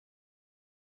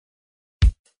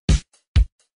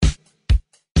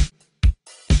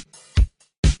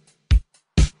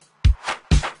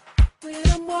When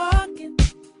I'm walking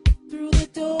through the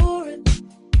door and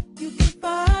you can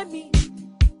find me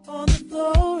on the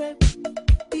floor and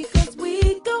because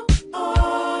we go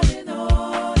on and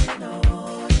on and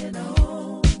on and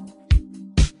on.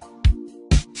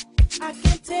 I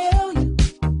can tell you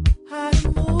how to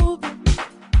move it.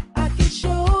 I can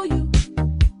show you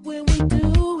when we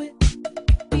do it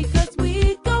because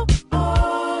we go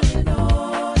on and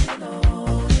on and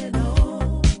on and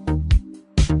on.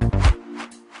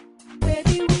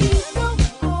 Baby, we go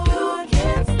on, you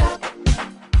can't stop.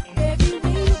 Baby,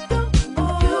 we go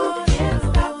on, you can't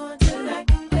stop tonight.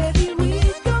 Baby, we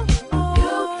go on,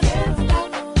 you can't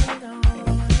stop.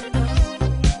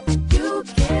 You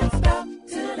can't stop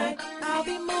tonight. I'll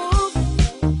be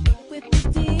moving with the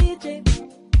DJ.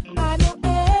 I know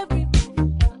every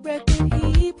record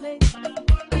he plays.